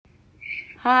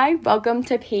Hi, welcome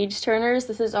to Page Turners.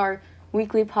 This is our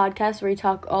weekly podcast where we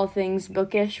talk all things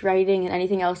bookish, writing, and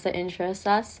anything else that interests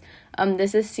us.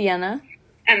 This is Sienna.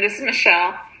 And this is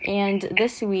Michelle. And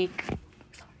this week,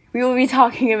 we will be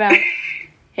talking about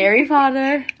Harry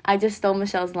Potter. I just stole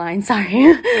Michelle's line, sorry.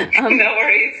 No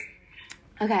worries.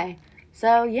 Okay,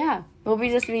 so yeah, we'll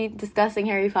just be discussing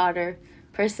Harry Potter.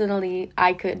 Personally,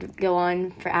 I could go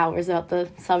on for hours about the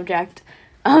subject.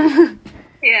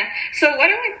 Yeah, so why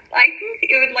don't I think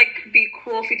it would, be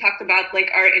cool if we talked about,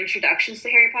 our introductions to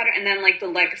Harry Potter and then, the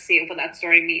legacy of what that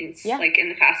story means, in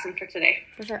the past and for today.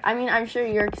 For sure. I mean, I'm sure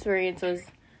your experience was,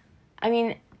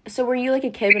 so were you, a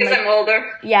kid? Because I'm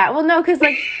older. Yeah, well, no, because,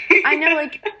 I know,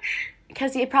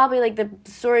 because you probably, the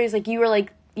stories, you were,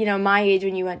 my age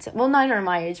when you went to, well, not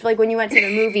my age, but, when you went to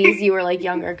the movies, you were,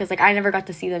 younger, because, I never got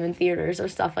to see them in theaters or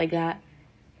stuff like that.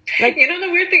 The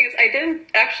weird thing is I didn't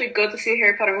actually go to see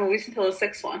Harry Potter movies until the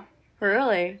sixth one.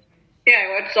 Really? Yeah,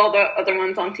 I watched all the other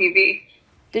ones on TV.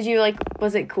 Did you,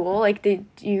 was it cool? Are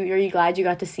you glad you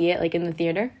got to see it, in the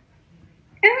theater?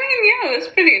 Yeah, it was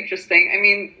pretty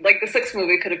interesting. The sixth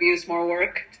movie could have used more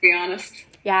work, to be honest.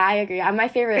 Yeah, I agree. My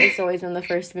favorite has always been the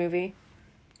first movie.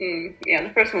 Yeah, the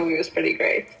first movie was pretty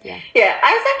great. Yeah. Yeah,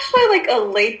 I was actually, a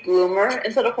late bloomer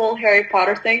into the whole Harry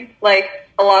Potter thing.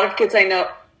 A lot of kids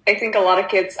I think a lot of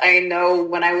kids I know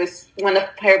when the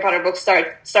Harry Potter books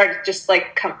started just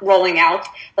rolling out.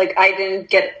 I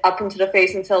didn't get up into the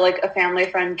phase until a family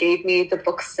friend gave me the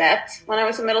book set when I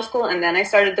was in middle school, and then I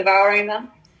started devouring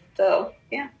them. So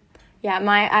yeah. Yeah,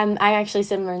 I actually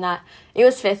similar in that. It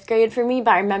was fifth grade for me,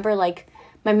 but I remember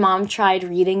my mom tried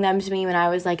reading them to me when I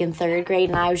was in third grade,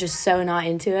 and I was just so not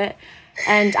into it,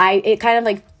 and it kind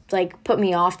of put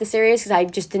me off the series because I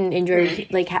just didn't enjoy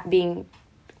being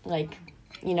read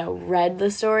the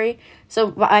story.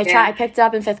 So I picked it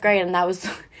up in fifth grade, and that was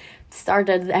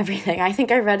started everything. I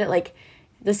think I read it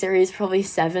the series probably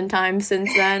 7 times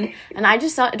since then, and I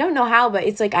don't know how, but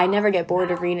it's I never get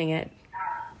bored of reading it.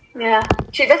 Yeah,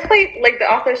 she definitely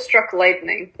the author struck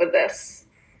lightning with this.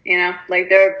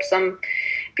 There are some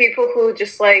people who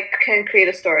just can create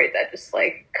a story that just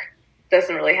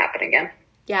doesn't really happen again.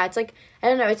 Yeah, it's I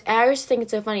don't know. I always think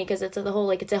it's so funny because it's the whole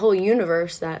it's a whole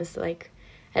universe that is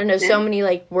I don't know, so many,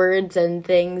 words and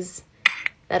things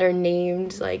that are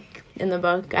named, in the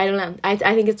book. I don't know. I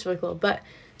think it's really cool. But,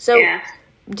 so,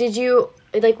 Did you,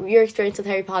 your experience with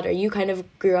Harry Potter, you kind of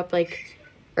grew up, or,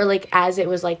 as it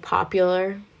was,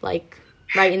 popular, right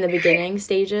in the beginning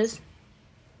stages?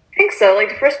 I think so.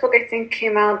 The first book, I think,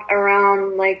 came out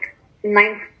around, in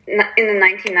the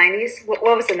 1990s. What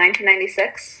was it,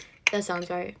 1996? That sounds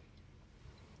right.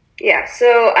 Yeah,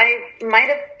 so I might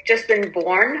have just been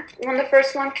born when the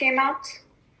first one came out,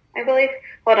 I believe.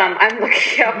 Hold on, I'm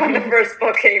looking up when the first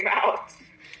book came out.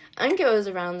 I think it was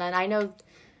around then. I know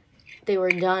they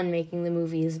were done making the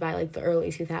movies by, the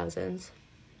early 2000s.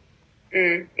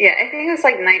 Yeah, I think it was,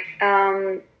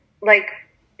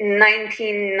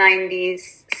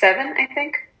 1997, I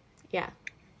think. Yeah,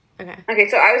 okay. Okay,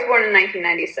 so I was born in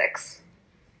 1996.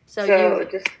 So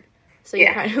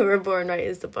you kind of were born right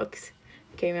as the books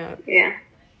came out. Yeah,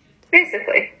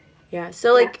 basically. Yeah,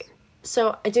 so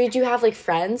so did you have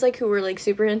friends who were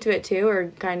super into it too,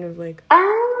 or kind of look,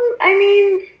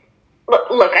 I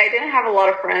didn't have a lot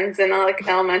of friends in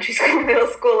elementary school, middle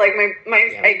school. I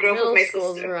grew up with my sister.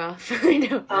 Middle school's rough. I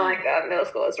know. Oh my god, middle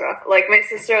school is rough. My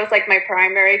sister was my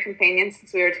primary companion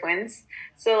since we were twins.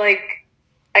 So I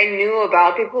knew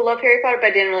about people who love Harry Potter, but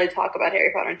I didn't really talk about Harry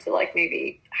Potter until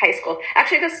maybe high school.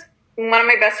 Actually, one of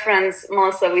my best friends,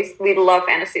 Melissa, we love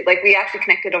fantasy. We actually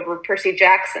connected over Percy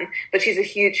Jackson, but she's a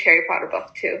huge Harry Potter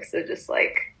buff too. So just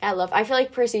I feel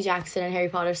Percy Jackson and Harry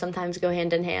Potter sometimes go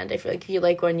hand in hand. I feel if you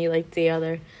like one, you like the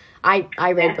other. I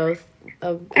read both.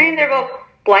 They're both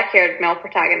black-haired male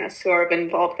protagonists who are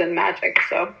involved in magic.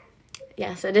 So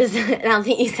yes, it is. And I don't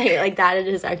think you say it like that. It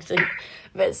is actually,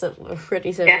 but it's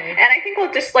pretty similar. Yeah, and I think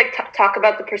we'll just talk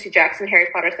about the Percy Jackson Harry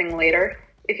Potter thing later,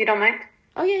 if you don't mind.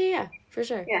 Oh yeah, for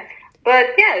sure. Yeah.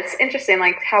 But, yeah, it's interesting,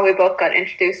 how we both got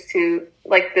introduced to,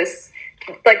 this,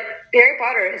 Harry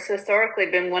Potter has historically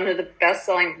been one of the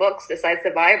best-selling books besides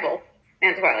the Bible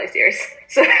and the Twilight series.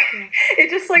 So,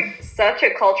 it's just, such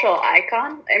a cultural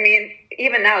icon.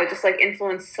 Even now, it just,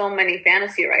 influenced so many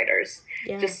fantasy writers.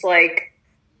 Yeah. Just, I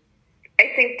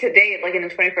think today, in the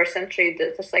 21st century,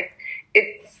 just,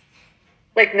 it's,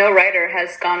 no writer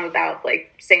has gone without,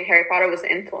 saying Harry Potter was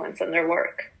an influence on their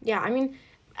work. Yeah,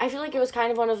 I feel it was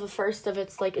kind of one of the first of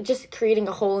its, just creating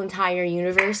a whole entire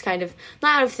universe, kind of,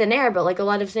 not out of thin air, but, a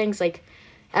lot of things, I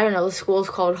don't know, the school's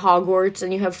called Hogwarts,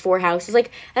 and you have 4 houses, I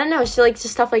don't know, so, just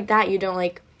stuff like that, you don't,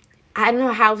 I don't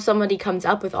know how somebody comes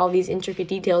up with all these intricate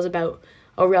details about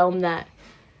a realm that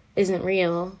isn't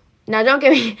real. Now, don't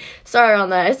get me started on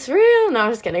that. It's real. No,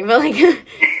 I'm just kidding. But, like,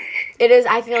 it is,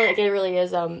 I feel like it really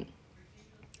is,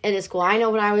 it is cool. I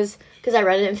know when I was, because I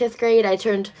read it in 5th grade, I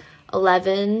turned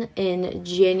 11 in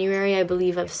January, I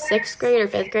believe, of 6th grade or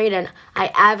 5th grade, and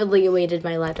I avidly awaited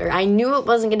my letter. I knew it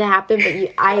wasn't going to happen,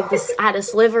 but I had a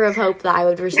sliver of hope that I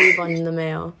would receive one in the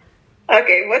mail.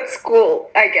 Okay, what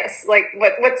school, I guess? Like,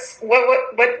 what would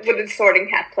the Sorting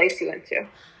Hat place you into?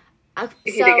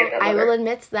 So, I will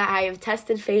admit that I have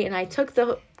tested fate, and I took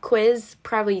the quiz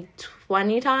probably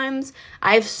 20 times.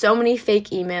 I have so many fake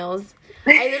emails.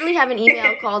 I literally have an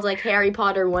email called, like, Harry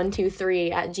Potter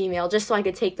 123 at Gmail, just so I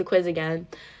could take the quiz again.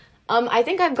 I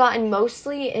think I've gotten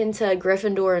mostly into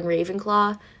Gryffindor and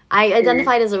Ravenclaw. I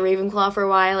identified as a Ravenclaw for a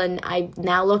while, and I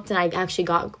now looked, and I actually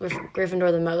got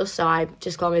Gryffindor the most, so I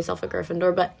just call myself a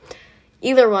Gryffindor. But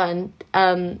either one,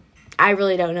 I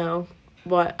really don't know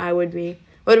what I would be.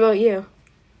 What about you?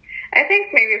 I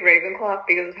think maybe Ravenclaw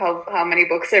because of how many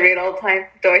books I read all the time.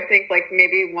 Though I think like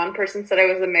maybe one person said I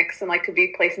was a mix and like to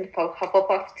be placed into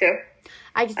Hufflepuff too.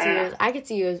 I could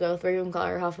see you as both Ravenclaw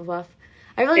or Hufflepuff.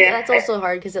 I really that's also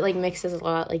hard because it like mixes a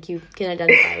lot. Like you can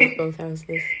identify with both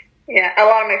houses. Yeah, a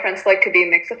lot of my friends like to be a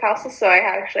mix of houses. So I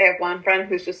actually have one friend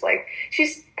who's just like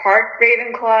she's part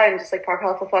Ravenclaw and just like part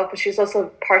Hufflepuff, but she's also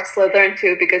part Slytherin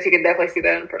too because you can definitely see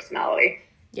that in personality.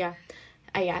 Yeah,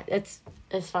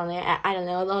 it's funny. I don't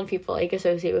know. A lot of people like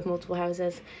associate with multiple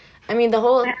houses. I mean, the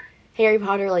whole Harry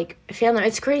Potter like fandom.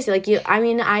 It's crazy. Like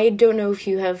I don't know if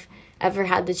you have ever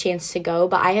had the chance to go,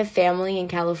 but I have family in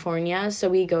California, so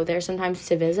we go there sometimes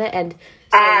to visit. And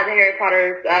the Harry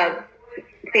Potter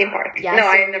theme park. Yeah, no,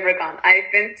 I've never gone.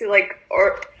 I've been to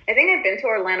I think I've been to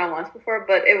Orlando once before,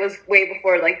 but it was way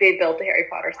before like they built the Harry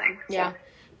Potter thing. So. Yeah.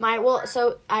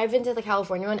 So I've been to the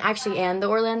California one, actually, and the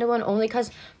Orlando one, only because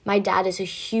my dad is a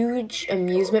huge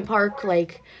amusement park,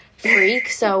 like, freak,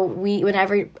 so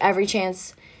every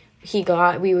chance he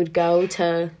got, we would go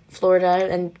to Florida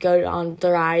and go on the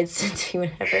rides and do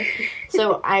whatever.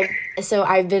 So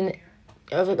I've been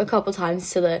a couple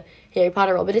times to the Harry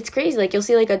Potter world, but it's crazy, like, you'll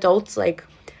see, like, adults, like,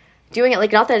 doing it,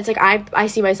 like, not that it's, like, I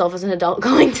see myself as an adult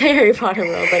going to Harry Potter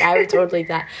world, like, I would totally do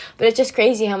that, but it's just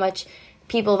crazy how much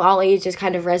people of all ages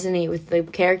kind of resonate with the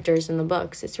characters in the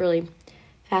books. It's really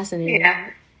fascinating. Yeah,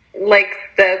 like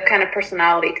the kind of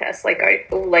personality test. Like,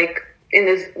 in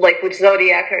this, like, which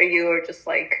zodiac are you? Or just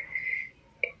like,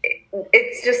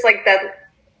 it's just like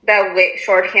that way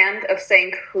shorthand of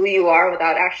saying who you are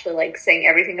without actually like saying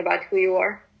everything about who you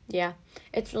are. Yeah,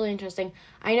 it's really interesting.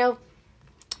 I know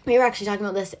we were actually talking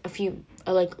about this a few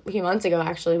months ago,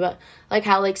 actually, but like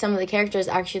how like some of the characters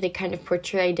actually they kind of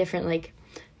portray different like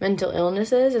mental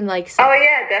illnesses and like oh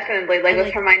yeah, definitely, like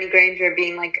with Hermione Granger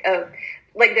being like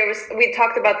we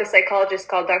talked about this psychologist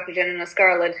called Dr. Jenna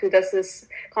Scarlett who does this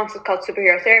concept called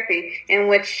superhero therapy, in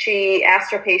which she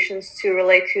asks her patients to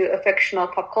relate to a fictional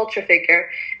pop culture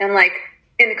figure, and like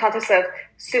in the context of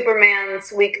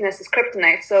Superman's weakness is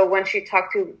kryptonite. So when she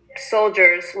talked to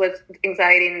soldiers with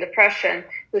anxiety and depression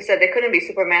who said they couldn't be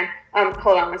Superman,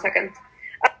 hold on one second.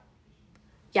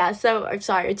 Yeah, so,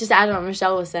 sorry, just adding on what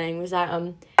Michelle was saying, was that,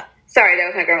 Sorry, that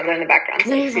was my grandmother in the background. So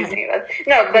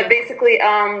but basically,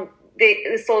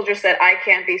 the soldier said, I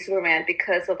can't be Superman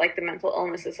because of, like, the mental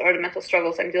illnesses or the mental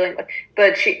struggles I'm dealing with.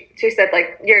 But she said,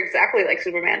 like, you're exactly like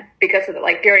Superman because of,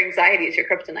 like, your anxiety is your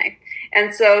kryptonite.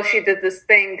 And so she did this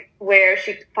thing where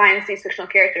she finds these fictional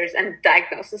characters and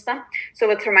diagnoses them. So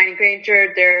with Hermione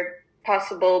Granger, they're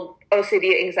possible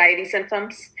OCD anxiety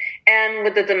symptoms, and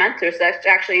with the Dementors, that's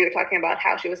actually you were talking about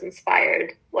how she was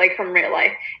inspired like from real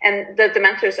life, and the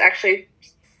Dementors actually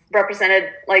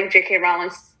represented like J.K.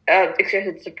 Rowling's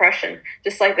experience of depression,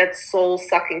 just like that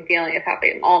soul-sucking feeling of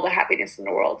having all the happiness in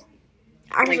the world.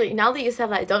 Actually, like, now that you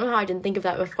said that, I don't know how I didn't think of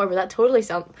that before, but that totally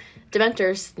sounds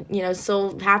Dementors,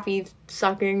 soul happy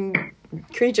sucking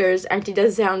creatures actually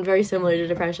does sound very similar to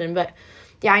depression. But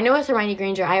yeah, I know with Hermione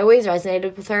Granger, I always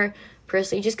resonated with her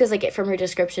personally, just because, like, from her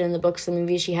description in the books, the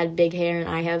movies, she had big hair, and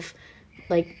I have,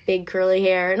 like, big curly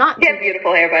hair. You have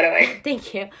beautiful hair, by the way.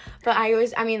 Thank you. But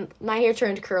my hair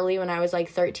turned curly when I was, like,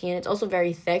 13. It's also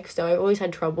very thick, so I always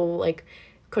had trouble, like,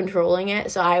 controlling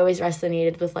it. So I always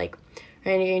resonated with, like,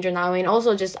 Hermione Granger and that way. And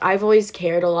also just, I've always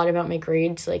cared a lot about my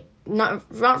grades, like, not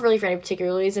really for any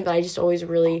particular reason, but I just always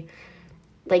really,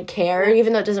 like, care,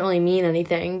 even though it doesn't really mean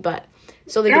anything, but...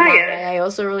 So I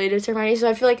also related to Hermione. So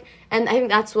I feel like, and I think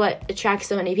that's what attracts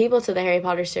so many people to the Harry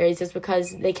Potter series, is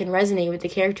because they can resonate with the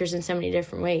characters in so many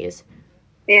different ways.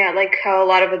 Yeah, like how a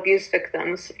lot of abuse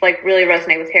victims like really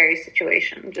resonate with Harry's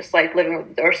situation, just like living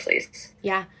with the Dursleys.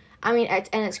 Yeah, I mean,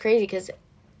 it's crazy because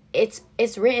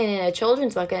it's written in a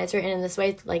children's book, and it's written in this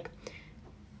way, like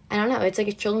I don't know, it's like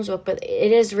a children's book, but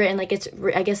it is written like it's,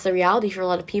 I guess, the reality for a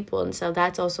lot of people, and so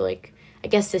that's also like, I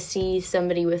guess, to see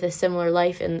somebody with a similar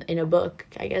life in a book,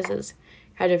 I guess, is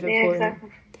kind of important.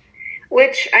 Exactly.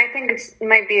 Which I think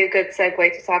might be a good segue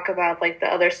to talk about like the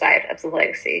other side of the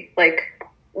legacy, like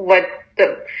what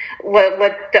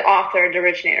the author, the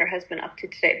originator, has been up to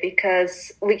today,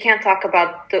 because we can't talk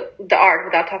about the art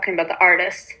without talking about the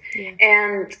artist. Yeah.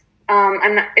 And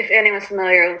I'm not, if anyone's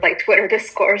familiar with like Twitter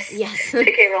discourse, yes.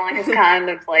 J.K. Rowling has kind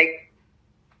of like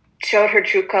showed her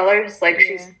true colors. Like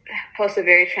she's posted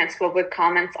very transphobic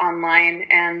comments online,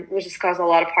 and which has caused a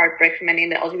lot of heartbreak for many in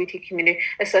the LGBT community,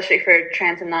 especially for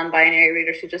trans and non-binary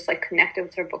readers who just like connected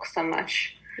with her book so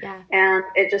much. Yeah. And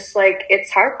it just like, it's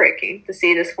heartbreaking to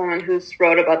see this woman who's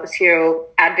wrote about this hero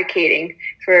advocating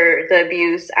for the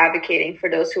abused, advocating for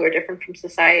those who are different from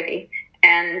society,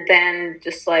 and then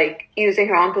just like using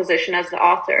her own position as the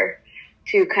author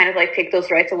to kind of like take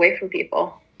those rights away from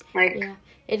people. Like, yeah.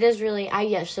 It is really,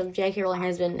 so J.K. Rowling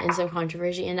has been in some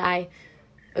controversy, and I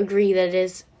agree that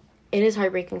it is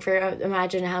heartbreaking for,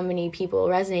 imagine how many people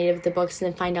resonated with the books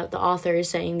and then find out the author is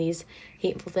saying these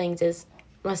hateful things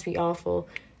must be awful.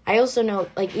 I also know,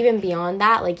 like, even beyond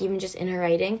that, like, even just in her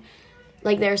writing,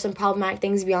 like, there are some problematic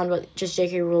things beyond what just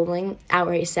J.K. Rowling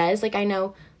outright says. Like, I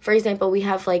know, for example, we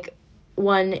have, like,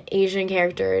 one Asian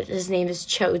character, his name is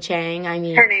Cho Chang. I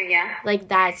mean, her name, yeah. Like,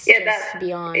 that's just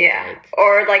beyond. Yeah. Like,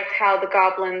 or, like, how the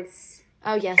goblins...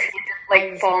 Oh, yes.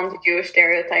 Like, fall into Jewish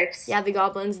stereotypes. Yeah, the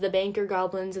goblins, the banker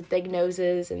goblins with big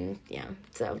noses, and, yeah.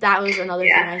 So, that was another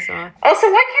thing I saw. Also,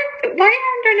 why aren't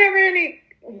there never any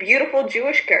beautiful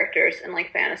Jewish characters in,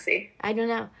 like, fantasy? I don't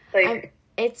know. Like...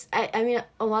 I mean,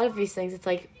 a lot of these things, it's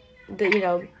like,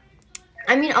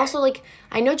 I mean, also, like,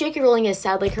 I know J.K. Rowling has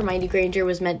said, like, Hermione Granger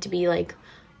was meant to be, like,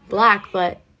 black,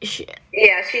 but she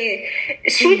does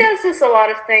this a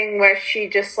lot of thing where she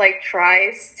just, like,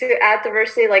 tries to add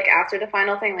diversity, like, after the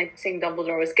final thing, like, saying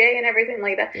Dumbledore was gay and everything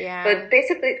like that. Yeah. But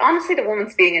basically, honestly, the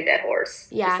woman's being a dead horse.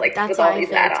 Yeah, just, like, that's with what all I these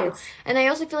feel, add-ons. too. And I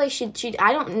also feel like she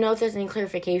I don't know if there's any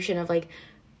clarification of, like,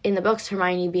 in the books,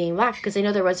 Hermione being black, because I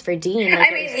know there was for Dean.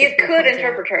 Like, I mean, you could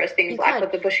interpret her as being black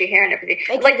with the bushy hair and everything.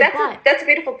 Like, that's a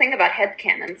beautiful thing about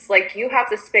headcanons. Like, you have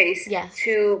the space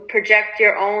to project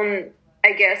your own,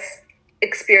 I guess,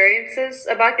 experiences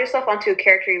about yourself onto a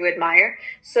character you admire.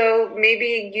 So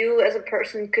maybe you as a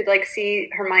person could, like,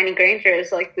 see Hermione Granger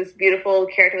as, like, this beautiful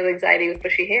character with anxiety with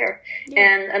bushy hair. Yeah.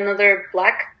 And another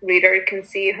black reader can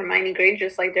see Hermione Granger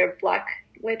as, like, their black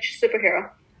witch superhero.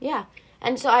 Yeah.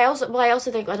 And so I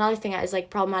also think another thing that is, like,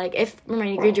 problematic, if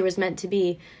Hermione Granger was meant to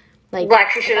be, like...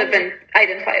 Black, she should have been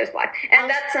identified as black. And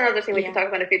that's another thing we can talk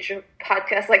about in a future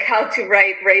podcast, like how to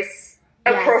write race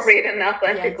appropriate and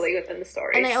authentically within the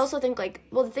stories. And I also think, like,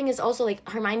 well, the thing is also, like,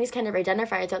 Hermione's kind of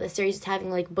identified throughout the series as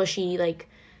having, like, bushy, like,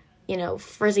 you know,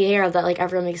 frizzy hair that, like,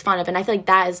 everyone makes fun of. And I feel like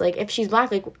that is, like, if she's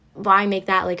black, like, why make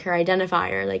that, like, her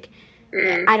identifier? Like,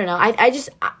 I don't know. I just...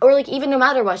 Or, like, even no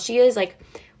matter what she is, like...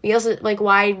 We also, like,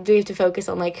 why do we have to focus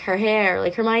on, like, her hair?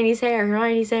 Like, Hermione's hair.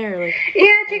 Like...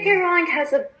 Yeah, J.K. Rowling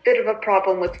has a bit of a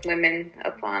problem with women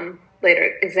upon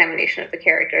later examination of the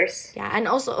characters. Yeah, and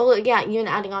also, even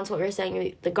adding on to what we were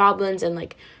saying, the goblins and,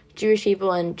 like, Jewish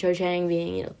people and Cho Chang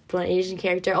being, you know, one Asian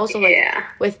character. Also, like,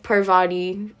 with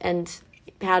Parvati and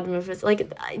Padma, like,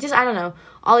 just, I don't know.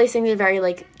 All these things are very,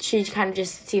 like, she kind of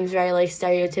just seems very, like,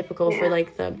 stereotypical for,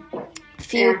 like, the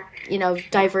few, you know,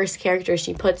 diverse characters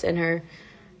she puts in her.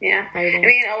 Yeah. Writing. I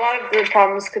mean, a lot of the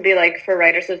problems could be, like, for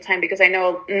writers at the time, because I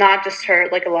know not just her,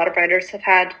 like, a lot of writers have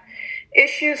had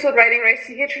issues with writing race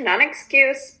and culture. Not an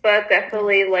excuse, but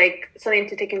definitely, like, something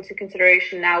to take into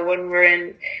consideration now when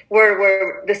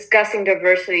we're discussing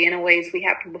diversity in a ways we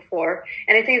haven't before.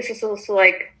 And I think it's just also,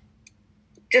 like,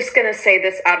 just gonna say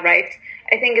this outright.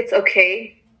 I think it's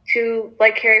okay to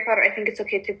like Harry Potter. I think it's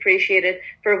okay to appreciate it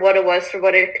for what it was, for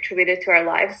what it contributed to our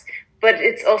lives. But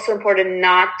it's also important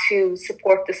not to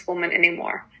support this woman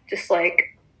anymore. Just,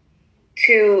 like,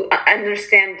 to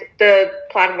understand the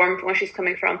platform from where she's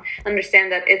coming from,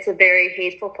 understand that it's a very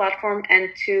hateful platform, and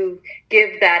to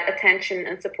give that attention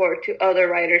and support to other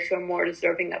writers who are more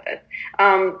deserving of it.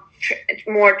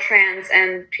 More trans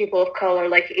and people of color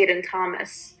like Aiden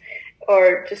Thomas,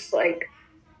 or just, like,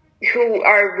 who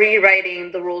are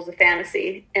rewriting the rules of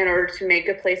fantasy in order to make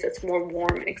a place that's more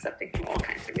warm and accepting from all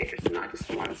kinds of readers, and not just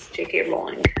the ones J.K.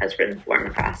 Rowling has written for in the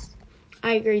past.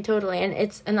 I agree totally, and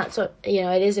that's what, you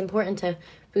know, it is important to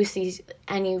boost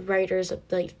any writers,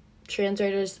 like trans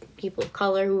writers, people of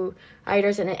color who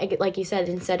writers, and like you said,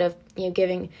 instead of, you know,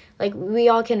 giving, like, we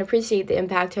all can appreciate the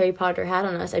impact Harry Potter had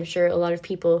on us. I'm sure a lot of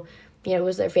people, you know, it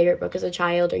was their favorite book as a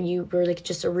child, or you were, like,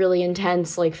 just a really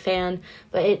intense, like, fan.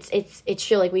 But it's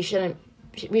true, like, we shouldn't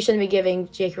we shouldn't be giving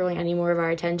J.K. Rowling any more of our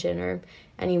attention or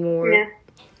any more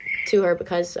to her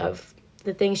because of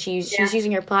the things she's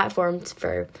using her platform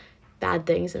for bad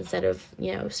things instead of,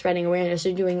 spreading awareness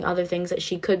or doing other things that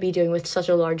she could be doing with such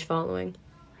a large following.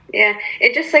 Yeah,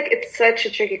 it's such a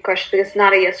tricky question because it's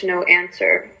not a yes or no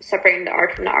answer separating the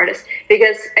art from the artist.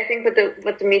 Because I think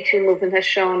what the Me Too movement has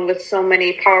shown with so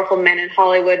many powerful men in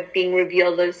Hollywood being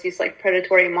revealed as these like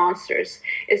predatory monsters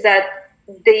is that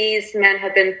these men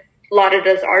have been lauded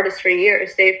as artists for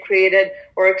years. They've created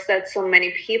works that so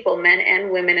many people, men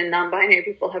and women and non-binary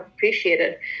people, have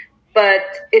appreciated. But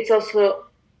it's also,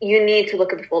 you need to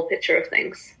look at the full picture of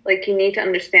things. Like, you need to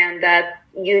understand that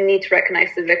you need to recognize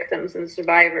the victims and the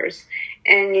survivors,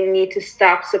 and you need to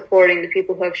stop supporting the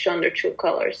people who have shown their true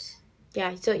colors.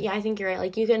 Yeah, so I think you're right.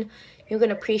 Like, you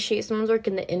can appreciate someone's work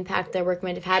and the impact their work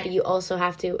might have had, but you also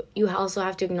have to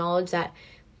acknowledge that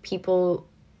people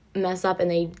mess up and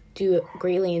they do it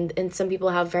greatly, and some people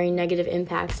have very negative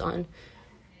impacts on,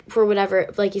 for whatever,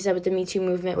 like you said, with the Me Too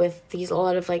movement, with a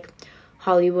lot of like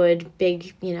Hollywood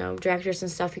big, directors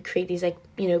and stuff who create these like,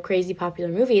 crazy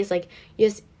popular movies. Like,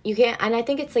 you can't, and I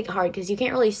think it's like hard because you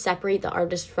can't really separate the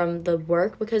artist from the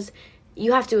work, because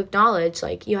you have to acknowledge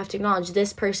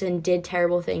this person did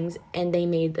terrible things and they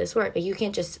made this work. Like, you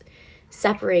can't just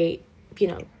separate,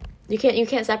 you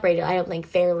can't separate it, I don't think,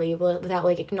 fairly without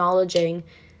like acknowledging,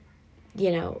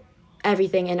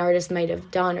 everything an artist might have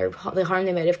done or the harm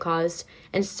they might have caused,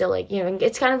 and still like,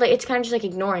 it's kind of just like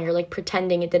ignoring or like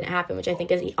pretending it didn't happen, which I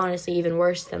think is honestly even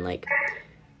worse than like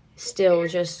still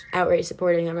just outright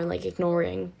supporting them and like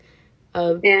ignoring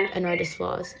an artist's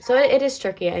flaws. So it is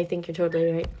tricky. I think you're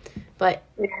totally right, but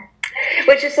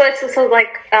which is so like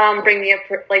bringing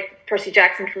up like Percy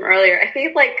Jackson from earlier. I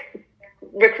think like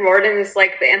Rick Riordan is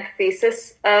like the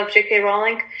antithesis of J.K.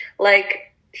 Rowling. Like,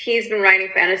 he's been writing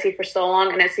fantasy for so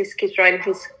long, and as he keeps writing,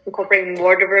 he's incorporating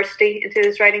more diversity into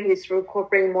his writing. He's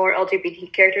incorporating more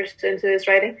LGBT characters into his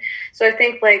writing. So I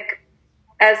think, like,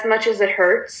 as much as it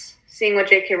hurts seeing what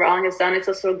J.K. Rowling has done, it's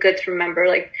also good to remember,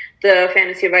 like, the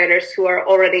fantasy writers who are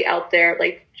already out there,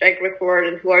 like Rick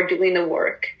Riordan, who are doing the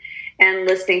work and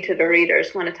listening to the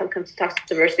readers when it comes to toxic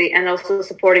diversity, and also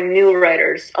supporting new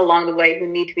writers along the way who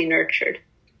need to be nurtured.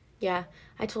 Yeah,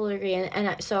 I totally agree.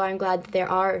 And so I'm glad that there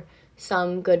are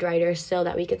some good writers still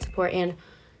that we could support, and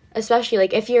especially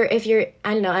like if you're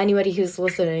I don't know, anybody who's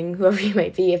listening, whoever you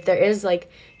might be, if there is like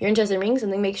you're interested in reading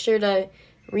something, make sure to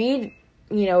read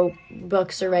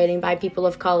books or writing by people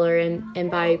of color and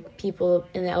by people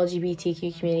in the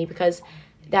LGBTQ community, because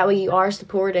that way you are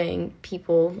supporting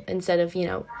people instead of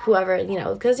whoever,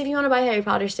 because if you want to buy Harry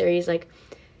Potter series, like,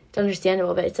 it's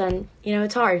understandable, but it's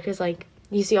it's hard because like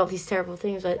you see all these terrible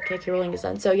things that J.K. Rowling has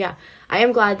done. So yeah, I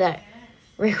am glad that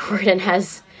Rick Riordan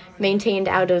has maintained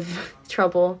out of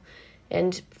trouble,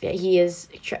 and he is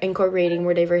incorporating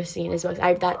more diversity in his books.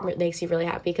 That makes me really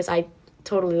happy, because I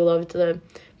totally loved the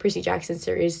Percy Jackson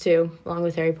series too, along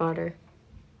with Harry Potter.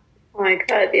 Oh my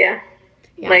god, yeah.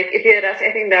 Like, if you had asked,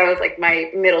 I think that was like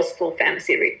my middle school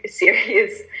fantasy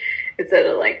series instead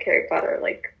of like Harry Potter.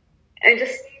 Like, and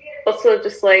just also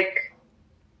just like,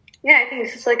 yeah, I think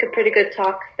it's just like a pretty good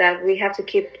talk that we have to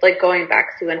keep like going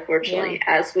back to, unfortunately,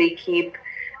 as we keep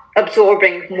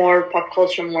absorbing more pop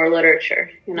culture, more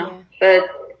literature, But,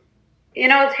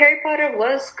 Harry Potter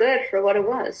was good for what it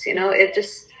was, It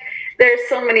just, there's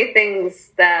so many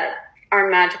things that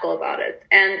are magical about it.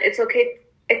 And it's okay.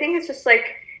 I think it's just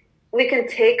like, we can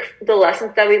take the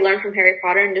lessons that we learned from Harry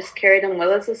Potter and just carry them with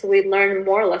us so we learn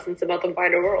more lessons about the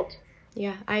wider world.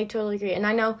 Yeah, I totally agree. And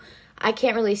I know I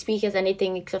can't really speak as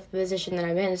anything except the position that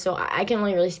I'm in, so I can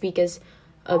only really speak as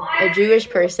a Jewish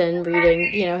person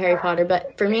reading, Harry Potter.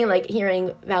 But for me, like, hearing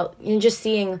about, just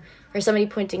seeing, or somebody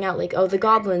pointing out, like, oh, the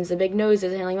goblins, the big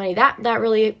noses, handling money, that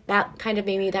kind of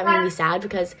made me sad,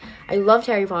 because I loved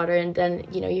Harry Potter, and then,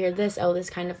 you hear this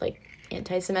kind of, like,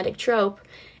 anti-Semitic trope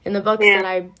in the books that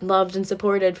I loved and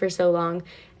supported for so long.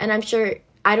 And I'm sure,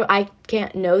 I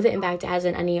can't know the impact it has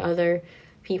on any other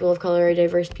people of color or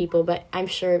diverse people, but I'm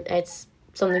sure it's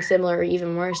something similar or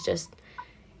even worse, just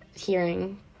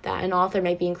hearing that an author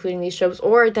might be including these tropes,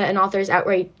 or that an author is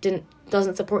outright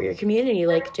doesn't support your community,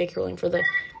 like J.K. Rowling for the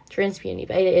trans community.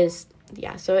 But it is,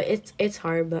 so it's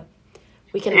hard, but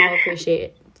we can all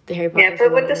appreciate the Harry Potter. Yeah,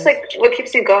 but what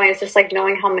keeps me going is just like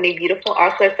knowing how many beautiful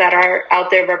authors that are out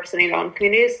there representing their own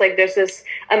communities. Like, there's this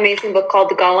amazing book called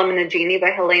The Golem and the Genie by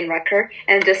Helene Recker,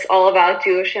 and just all about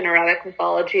Jewish and Arabic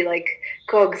mythology like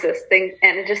coexisting,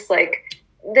 and it just like,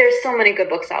 there's so many good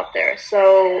books out there.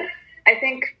 So I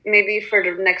think maybe for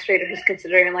the next reader who's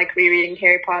considering like rereading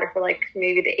Harry Potter for like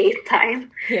maybe the 8th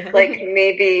time, like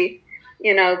maybe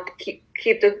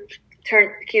keep the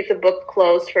keep the book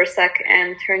closed for a sec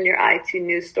and turn your eye to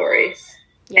news stories.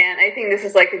 Yeah. And I think this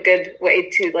is like a good way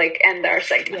to like end our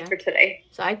segment for today.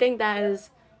 So I think that is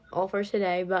all for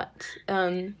today, but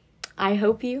I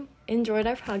hope you enjoyed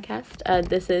our podcast.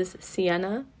 This is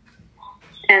Sienna.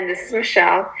 And this is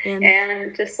Michelle.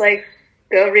 And just like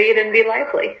go read and be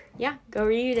lively. Yeah, go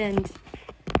read and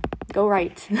go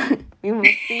write. We will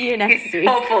see you next week.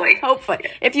 Hopefully.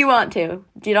 If you want to.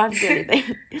 You don't have to do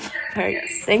anything. All right.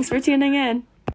 Yes. Thanks for tuning in.